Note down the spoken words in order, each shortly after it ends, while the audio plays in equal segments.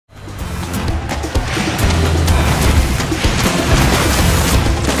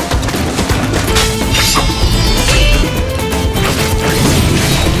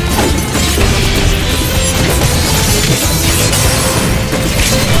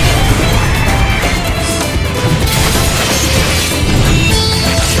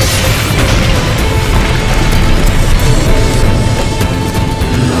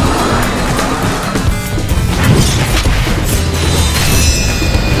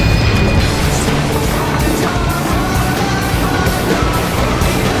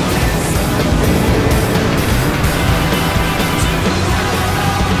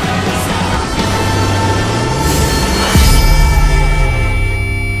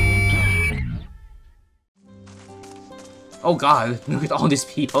Oh god, look at all these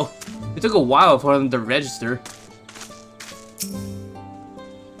people. It took a while for them to register.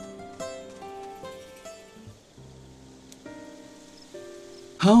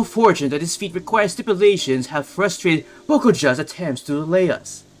 How fortunate that this feat requires stipulations have frustrated Bokoja's attempts to delay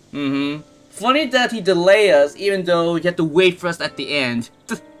us. Funny that he delay us even though he had to wait for us at the end.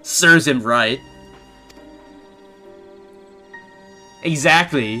 Serves him right.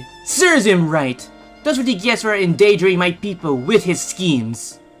 Exactly. Serves him right. That's what he gets for endangering my people with his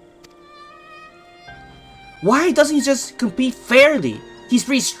schemes. Why doesn't he just compete fairly? He's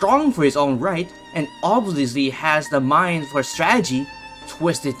pretty strong for his own right, and obviously has the mind for strategy,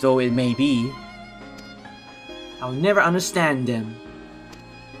 twisted though it may be. I'll never understand them.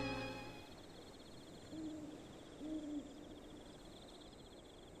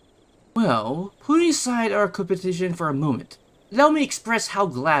 Well, putting aside our competition for a moment, allow me to express how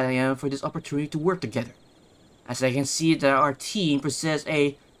glad I am for this opportunity to work together, as I can see that our team possesses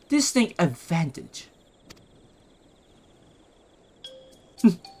a distinct advantage.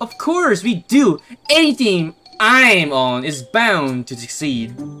 Of course we do! Any team I'm on is bound to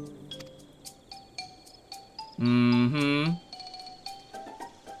succeed.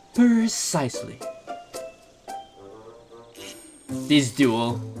 Precisely. This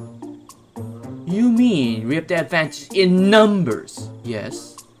duel. You mean we have the advantage in numbers,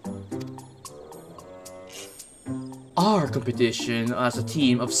 yes? Our competition as a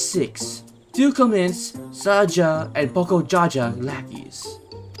team of 6, 2 claimants, Saja and Bokojaja lackeys.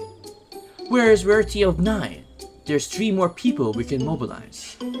 Whereas we're a team of 9, there's 3 more people we can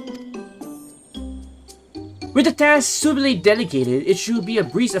mobilize. With the task suitably delegated, it should be a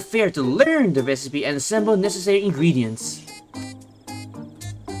breeze affair to learn the recipe and assemble necessary ingredients.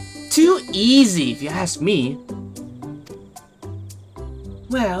 Too easy, if you ask me.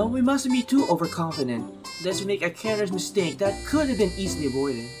 Well, we mustn't be too overconfident, lest we make a careless mistake that could have been easily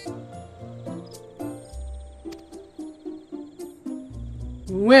avoided.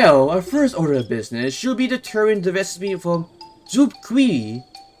 Well, our first order of business should be determining the recipe from Zupkwi.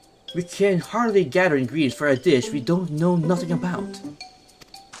 We can hardly gather ingredients for a dish we don't know nothing about.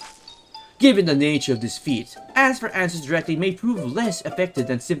 Given the nature of this feat, ask for answers directly may prove less effective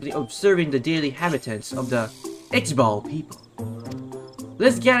than simply observing the daily habitants of the Xbal people.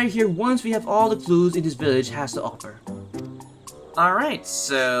 Let's gather here once we have all the clues in this village has to offer. Alright,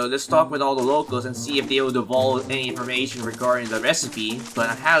 so let's talk with all the locals and see if they will divulge any information regarding the recipe, but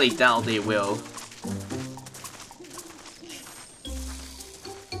I highly doubt they will.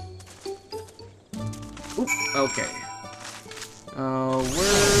 Oop, okay. Where are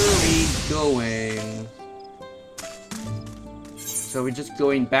we going? So we're just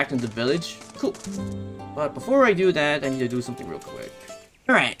going back to the village? Cool. But before I do that, I need to do something real quick.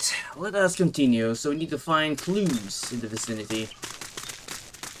 Alright, let us continue. So we need to find clues in the vicinity.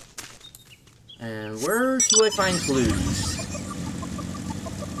 And where do I find clues?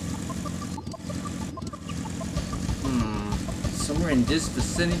 Somewhere in this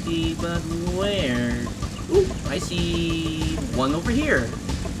vicinity, but where? Ooh, I see one over here.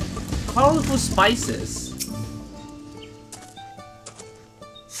 Colorful spices.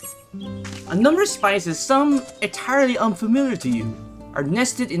 A number of spices, some entirely unfamiliar to you, are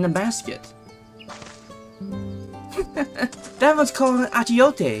nested in a basket. That one's called an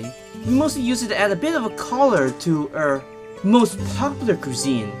achiote. We mostly use it to add a bit of a color to our most popular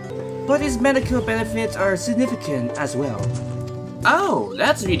cuisine, but its medical benefits are significant as well. Oh,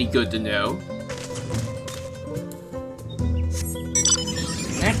 that's really good to know.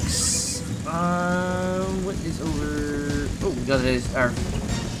 Next, what is over? Oh, we got this our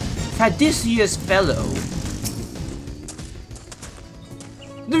Fadicious fellow.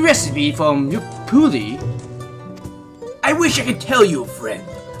 The recipe from Yupuli. I wish I could tell you, friend.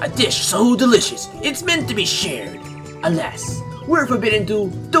 A dish so delicious, it's meant to be shared. Alas, we're forbidden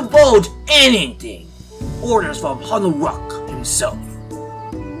to divulge anything. Orders from Hanurok himself.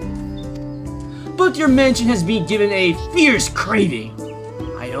 But your mention has been given a fierce craving.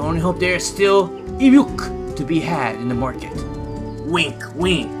 I only hope there is still Ibuk to be had in the market. Wink,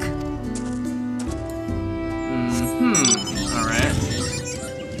 wink. Alright.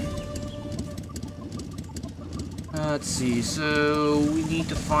 Let's see, so we need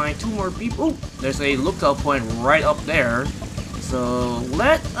to find 2 more people. Oh, there's a lookout point right up there. So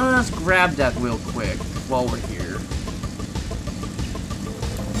let us grab that real quick while we're here.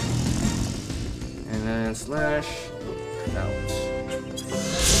 And then slash out.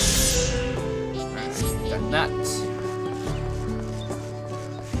 Alright, got that.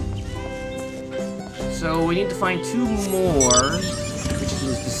 So we need to find 2 more, which is in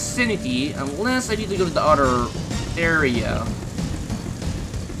this vicinity, unless I need to go to the other area.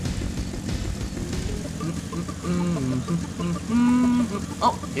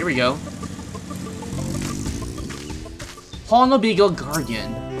 Oh, here we go. Honobigal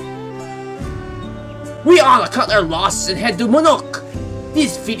Guardian. We ought to cut our losses and head to Monok.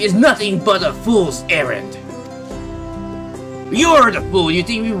 This feat is nothing but a fool's errand. You're the fool. You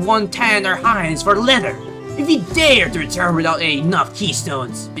think we won't tan our hinds for leather. If you dare to return without enough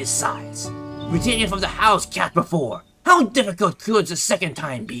keystones. Besides, we taken from the house cat before. How difficult could the second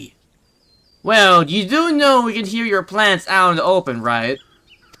time be? Well, you do know we can hear your plans out in the open, right?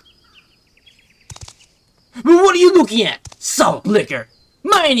 But what are you looking at? Salt liquor.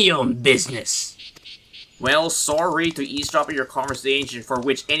 Mind your own business. Well, sorry to eavesdrop on your conversation for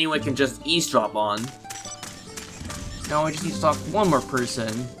which anyone can just eavesdrop on. Now I just need to talk to one more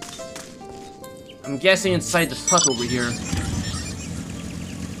person. I'm guessing inside the hut over here.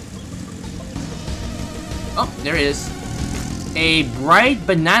 Oh, there it is. A bright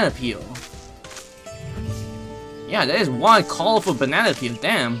banana peel. Yeah, that is one colorful banana peel,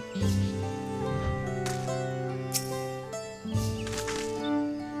 damn.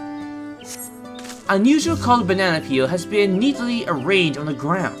 Unusual colored banana peel has been neatly arranged on the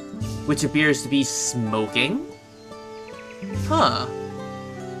ground, which appears to be smoking. Huh.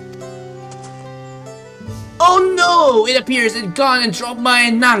 Oh no! It appears it gone and dropped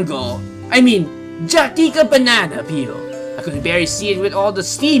my nango. I mean, Jatika banana peel. I could barely see it with all the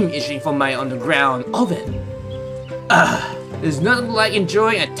steam issuing from my underground oven. There's nothing like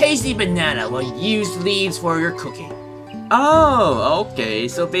enjoying a tasty banana while you use leaves for your cooking. Oh, okay.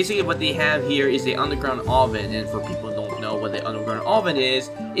 So basically what they have here is the underground oven, and for people who don't know what the underground oven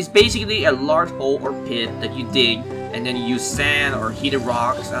is, it's basically a large hole or pit that you dig, and then you use sand or heated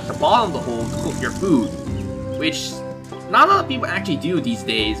rocks at the bottom of the hole to cook your food. Which not a lot of people actually do these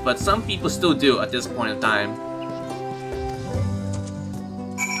days, but some people still do at this point in time.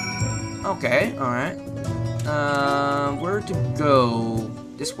 Okay, alright. Where to go?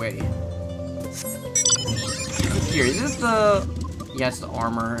 This way. Here, is this the... Yeah, it's the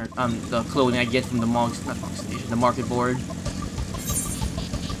armor, the clothing I get from the the market board.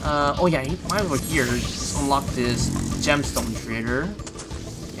 Oh yeah, mine over here. Just unlock this gemstone trader.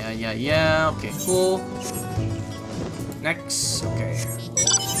 Yeah, okay, cool. Next, okay.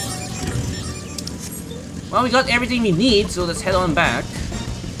 Well, we got everything we need, so let's head on back.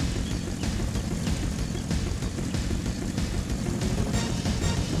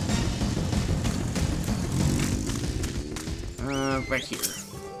 Right here.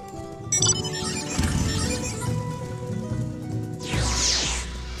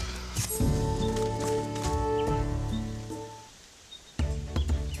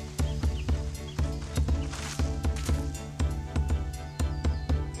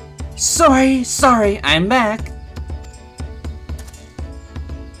 Sorry, I'm back.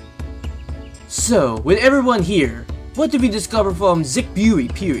 So, with everyone here, what did we discover from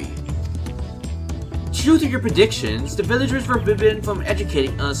Zikburi Piri? True to your predictions, the villagers were forbidden from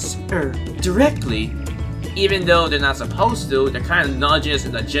educating us directly. Even though they're not supposed to, they're kind of nudging us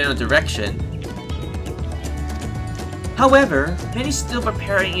in the general direction. However, many still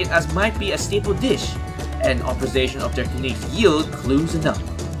preparing it as might be a staple dish, and observation of their techniques yield clues enough.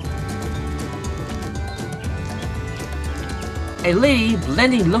 A lady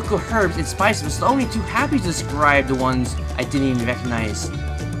blending local herbs and spices was only too happy to describe the ones I didn't even recognize,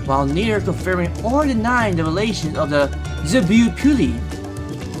 while neither confirming or denying the relation of the Zebupuli.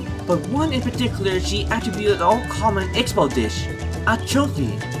 But one in particular she attributed the all-common expo dish, a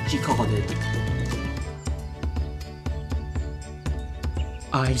trophy, she called it.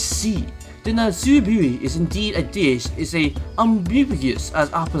 I see. The Nazuburi is indeed a dish is as ambiguous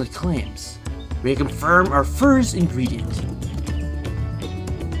as opposite claims. We confirm our first ingredient.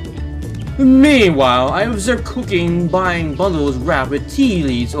 Meanwhile, I observed cooking buying bundles wrapped with tea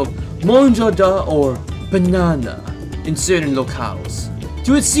leaves of monjada or banana in certain locales.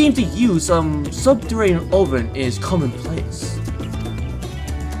 So it seemed to use some subterranean oven is commonplace.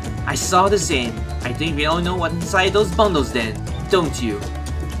 I saw the same. I think we all know what's inside those bundles then, don't you?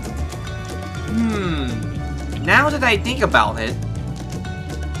 Now that I think about it...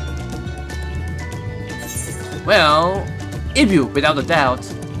 Well, Ibu, without a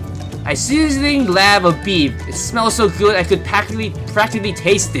doubt. A sizzling lab of beef. It smells so good I could practically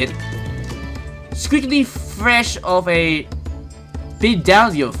taste it. Squeakily fresh of a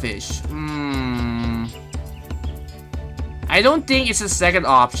bidalio fish. I don't think it's the second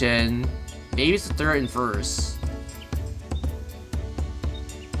option. Maybe it's the third and first.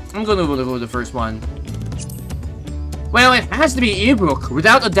 I'm gonna go with the first one. Well, it has to be Ibruk,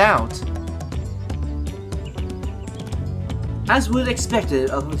 without a doubt. as would expected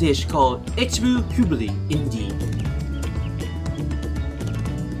of a dish called Ixru indeed.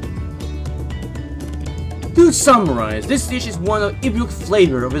 To summarize, this dish is one of Ibuk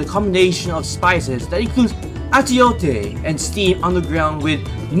flavor with a combination of spices that includes atiote and steamed underground with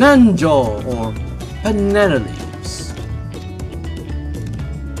nanjo or banana leaves.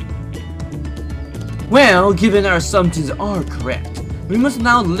 Well, given our assumptions are correct, we must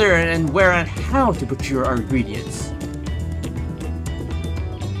now learn and where and how to procure our ingredients.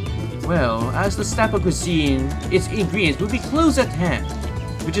 Well, as the staple cuisine, its ingredients will be close at hand,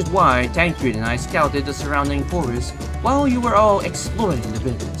 which is why Tancred and I scouted the surrounding forest while you were all exploring the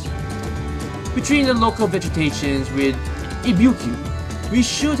village. Between the local vegetations with Ibuku, we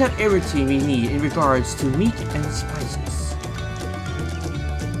should have everything we need in regards to meat and spices.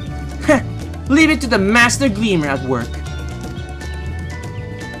 Heh! Leave it to the Master Gleamer at work.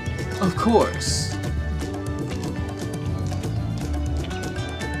 Of course.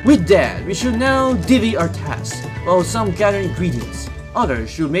 With that, we should now divvy our tasks. While some gather ingredients,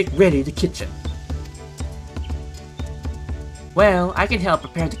 others should make ready the kitchen. Well, I can help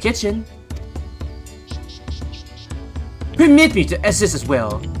prepare the kitchen. Permit me to assist as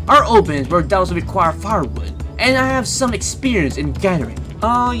well. Our opens will also require firewood, and I have some experience in gathering.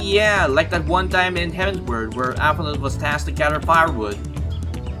 Oh yeah, like that one time in Heavensward where Apollo was tasked to gather firewood.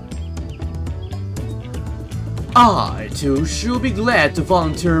 I, too, should be glad to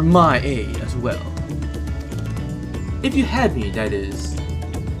volunteer my aid as well. If you had me, that is.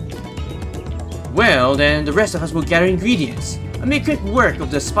 Well, then the rest of us will gather ingredients and make quick work of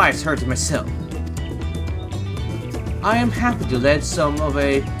the spice herds myself. I am happy to lend some of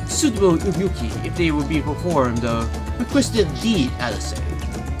a suitable ubuki if they will be performed the requested deed, Alice.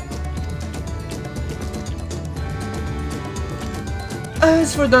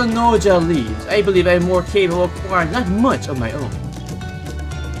 As for the Noja leaves, I believe I am more capable of acquiring not much of my own.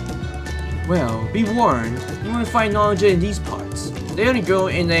 Well, be warned, you won't find Noja in these parts. They only grow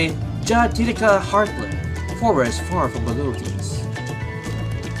in a Jatika heartland, forest far from below these.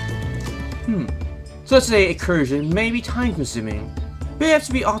 Such a incursion may be time-consuming.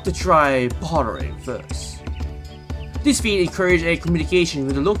 Perhaps we ought to try bartering first. This feat encourages a communication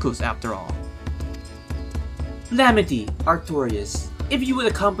with the locals after all. Lamity, Artorius, if you would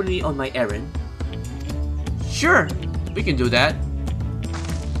accompany me on my errand. Sure, we can do that.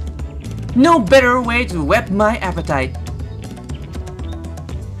 No better way to whet my appetite.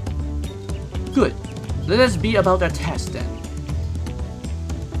 Good. Let us be about our task then.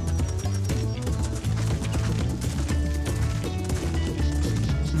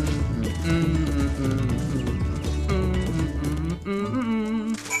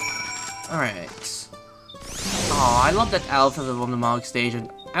 Alright. Oh, I love that outfit on the Mog Station.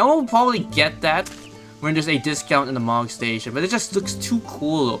 I will probably get that when there's a discount in the Mog Station, but it just looks too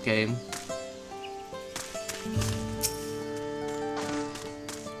cool, okay?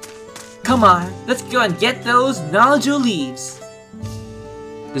 Come on, let's go and get those Naljo leaves.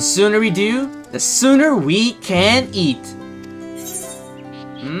 The sooner we do, the sooner we can eat.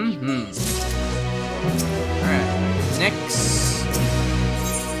 Alright, next.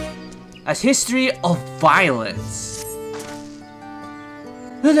 A history of violence.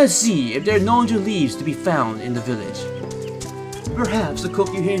 Let us see if there are Naljo leaves to be found in the village. Perhaps the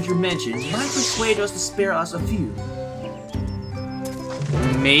cook you hear mention might persuade us to spare us a few.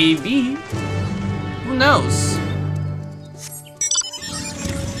 Maybe. Who knows?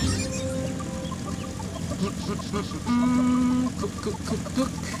 Cook.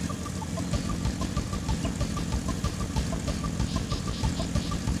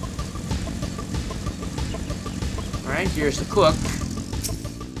 Alright, here's the cook.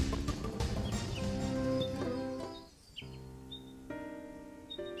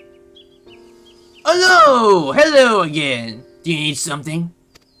 Hello again. Do you need something?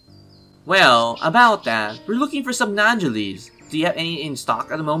 Well, about that, we're looking for some Nanja leaves. Do you have any in stock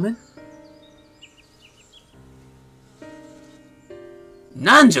at the moment?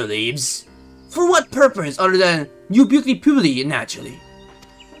 Nanja leaves? For what purpose other than ubuki naturally?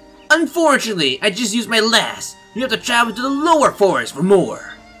 Unfortunately, I just used my last. You have to travel to the lower forest for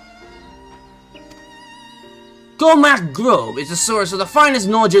more. Gomak Grove is the source of the finest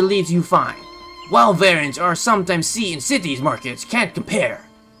Nanja leaves you find. Wild variants are sometimes seen in cities markets can't compare.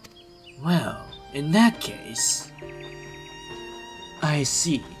 Well, in that case... I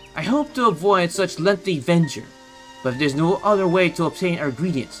see. I hope to avoid such lengthy venture. But if there's no other way to obtain our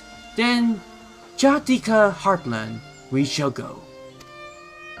ingredients, then Jatika Heartland we shall go.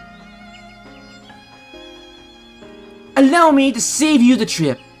 Allow me to save you the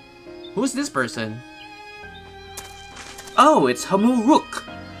trip. Who's this person? Oh, it's Hamuruk.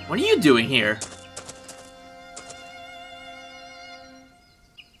 What are you doing here?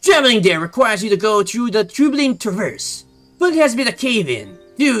 Traveling there requires you to go through the Turbulent Traverse, but it has been a cave-in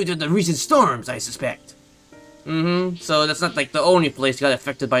due to the recent storms, I suspect. So that's not like the only place got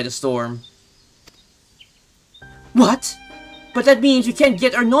affected by the storm. What? But that means we can't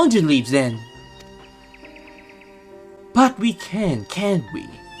get our Nondrin leaves then. But we can, can't we?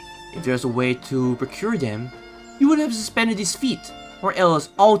 If there's a way to procure them, you would have suspended his feet, or else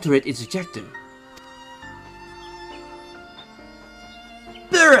altered its objective.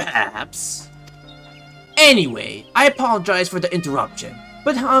 Perhaps. Anyway, I apologize for the interruption,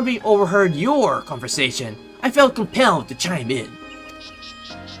 but having overheard your conversation, I felt compelled to chime in.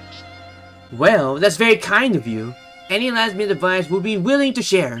 Well, that's very kind of you. Any last-minute advice we'll be willing to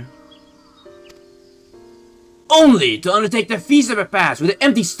share. Only to undertake the feast of a fast with an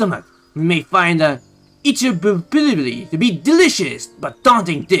empty stomach, we may find the Ichibubili to be delicious but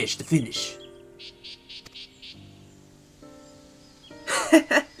daunting dish to finish.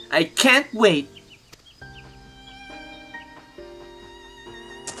 I can't wait.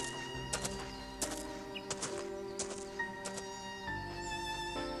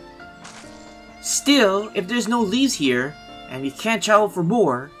 Still, if there's no leaves here, and we can't travel for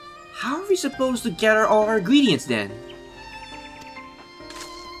more, how are we supposed to gather all our ingredients then?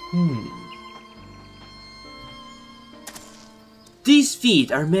 These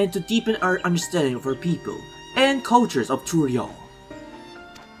feet are meant to deepen our understanding of our people and cultures of Tuliyollal.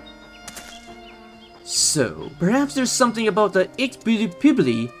 So, perhaps there's something about the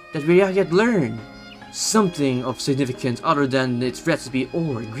Ichibubili that we have yet learned. Something of significance other than its recipe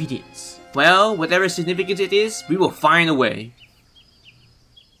or ingredients. Well, whatever significance it is, we will find a way.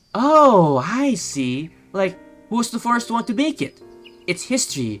 Oh, I see. Like, who's the first one to make it? Its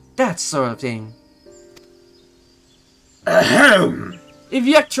history, that sort of thing. Ahem. If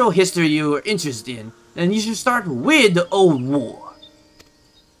the actual history you are interested in, then you should start with the old war.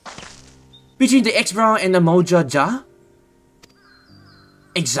 Between the X-Brown and the Moja-Ja?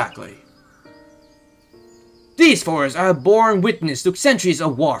 Exactly. These forests are a born witness to centuries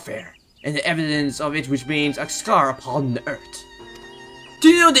of warfare, and the evidence of it which remains a scar upon the earth.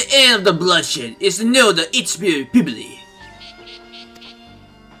 To know the end of the bloodshed is to know the Ichibubili.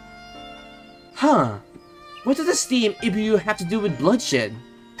 Huh. What does the steam Ibu have to do with bloodshed?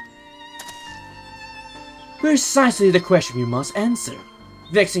 Precisely the question we must answer.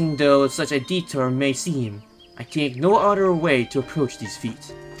 Vexing though such a detour may seem, I think no other way to approach these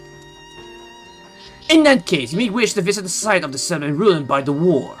feet. In that case, you may wish to visit the site of the settlement ruined by the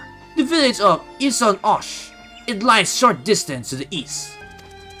war, the village of Ilson Osh. It lies short distance to the east.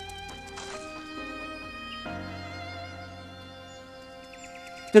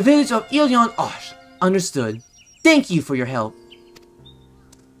 The village of Ilson Osh. Understood. Thank you for your help.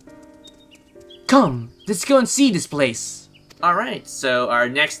 Come, let's go and see this place. Alright, so our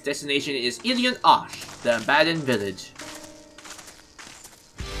next destination is Ilson Osh, the abandoned village.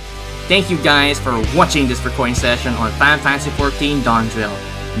 Thank you guys for watching this recording session on Fantasy XIV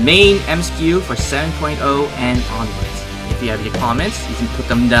Dawntrail, main MSQ for 7.0 and onwards. If you have any comments, you can put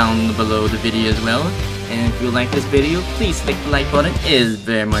them down below the video as well. And if you like this video, please click the like button, it is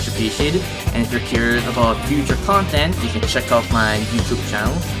very much appreciated. And if you're curious about future content, you can check out my YouTube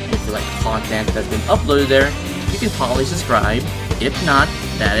channel. And if you like the content that's been uploaded there, you can probably subscribe. If not,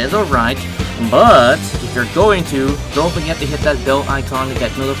 that is alright. But if you're going to, don't forget to hit that bell icon to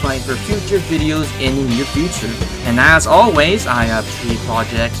get notified for future videos in the near future. And as always, I have 3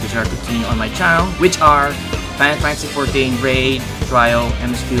 projects which are continuing on my channel, which are Fantasy XIV Raid, Trial,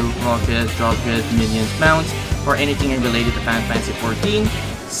 MSQ, Rockets, Dropkits, Minions, Mounts, or anything related to Fantasy XIV.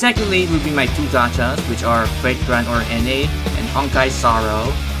 Secondly will be my 2 gachas, which are Great Grand or NA and Honkai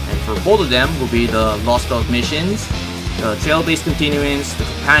Sorrow. And for both of them will be the Lost Belt missions, the trail-based continuance, the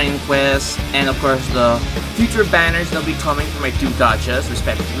companion quests, and of course the future banners that will be coming from my 2 gachas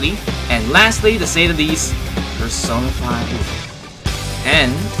respectively. And lastly, to say the least, Persona 5.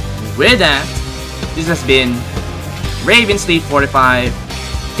 And with that, this has been Raven Sleep 45.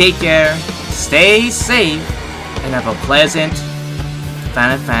 Take care, stay safe, and have a pleasant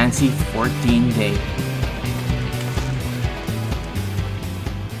Final Fantasy XIV day.